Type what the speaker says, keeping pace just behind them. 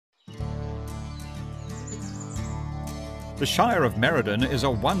The Shire of Merredin is a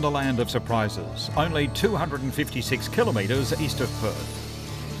wonderland of surprises, only 256 kilometres east of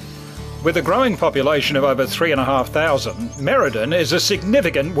Perth. With a growing population of over 3,500, Merredin is a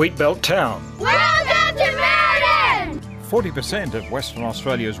significant wheat belt town. Welcome to Merredin! 40% of Western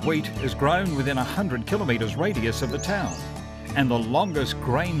Australia's wheat is grown within a 100 kilometres radius of the town, and the longest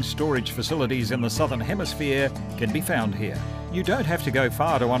grain storage facilities in the Southern Hemisphere can be found here. You don't have to go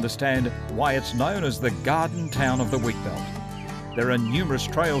far to understand why it's known as the garden town of the wheat belt. There are numerous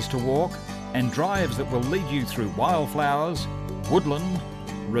trails to walk and drives that will lead you through wildflowers, woodland,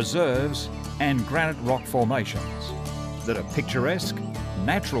 reserves and granite rock formations that are picturesque,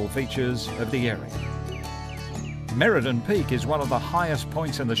 natural features of the area. Merredin Peak is one of the highest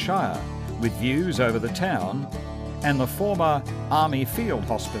points in the Shire, with views over the town and the former Army Field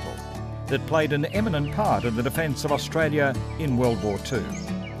Hospital that played an eminent part in the defence of Australia in World War II.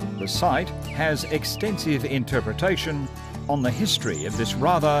 The site has extensive interpretation on the history of this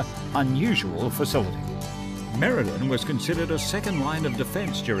rather unusual facility. Merredin was considered a second line of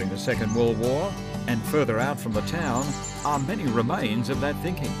defence during the Second World War, and further out from the town are many remains of that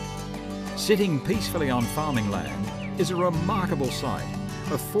thinking. Sitting peacefully on farming land is a remarkable sight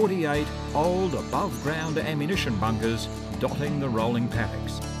of 48 old above-ground ammunition bunkers dotting the rolling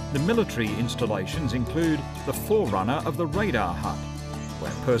paddocks. The military installations include the forerunner of the radar hut,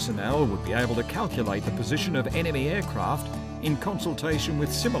 where personnel would be able to calculate the position of enemy aircraft in consultation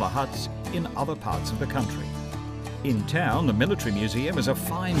with similar huts in other parts of the country. In town, the Military Museum is a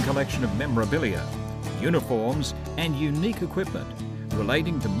fine collection of memorabilia, uniforms and unique equipment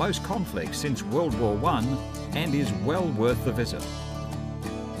relating to most conflicts since World War I and is well worth the visit.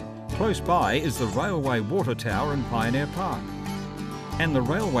 Close by is the Railway Water Tower and Pioneer Park, and the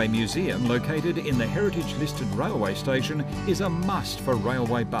Railway Museum located in the heritage-listed railway station is a must for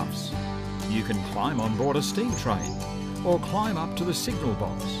railway buffs. You can climb on board a steam train or climb up to the signal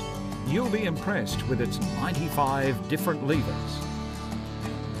box. You'll be impressed with its 95 different levers.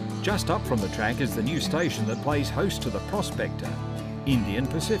 Just up from the track is the new station that plays host to the Prospector, Indian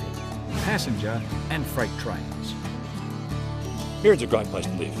Pacific, passenger and freight trains. Merredin's a great place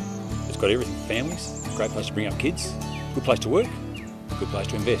to live. It's got everything for families, a great place to bring up kids, good place to work, good place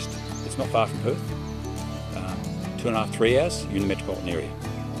to invest. It's not far from Perth. 2.5, 3 hours, you're in the metropolitan area.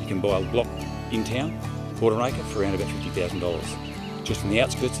 You can buy a block in town, quarter an acre, for around about $50,000. Just from the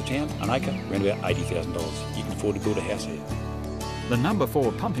outskirts of town, an acre, around about $80,000. You can afford to build a house here. The number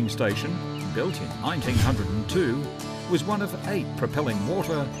 4 pumping station, built in 1902, was one of 8 propelling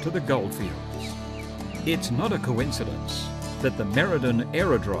water to the goldfields. It's not a coincidence that the Merredin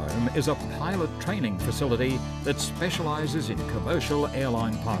Aerodrome is a pilot training facility that specialises in commercial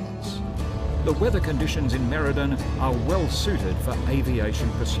airline pilots. The weather conditions in Merredin are well suited for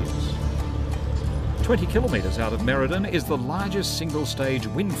aviation pursuits. 20 kilometres out of Merredin is the largest single-stage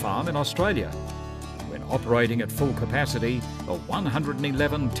wind farm in Australia. When operating at full capacity, the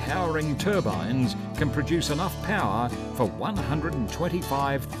 111 towering turbines can produce enough power for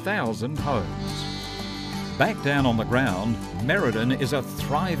 125,000 homes. Back down on the ground, Merredin is a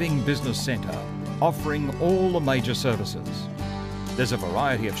thriving business centre, offering all the major services. There's a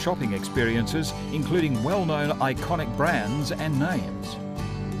variety of shopping experiences, including well-known iconic brands and names.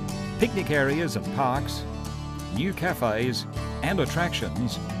 Picnic areas and parks, new cafes and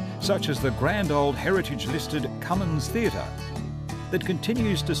attractions, such as the grand old heritage-listed Cummins Theatre, that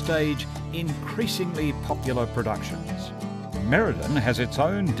continues to stage increasingly popular productions. Merredin has its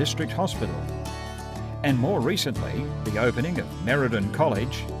own district hospital, and more recently, the opening of Merredin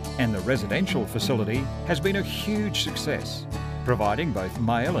College and the residential facility has been a huge success, providing both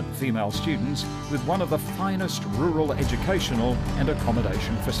male and female students with one of the finest rural educational and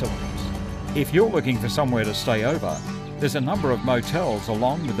accommodation facilities. If you're looking for somewhere to stay over, there's a number of motels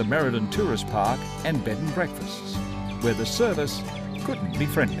along with the Merredin Tourist Park and bed and breakfasts, where the service couldn't be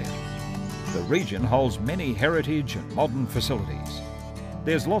friendlier. The region holds many heritage and modern facilities.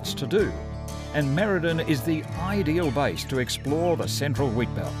 There's lots to do, and Merredin is the ideal base to explore the central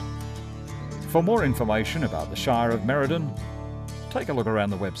wheat belt. For more information about the Shire of Merredin, take a look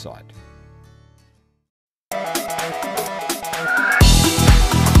around the website.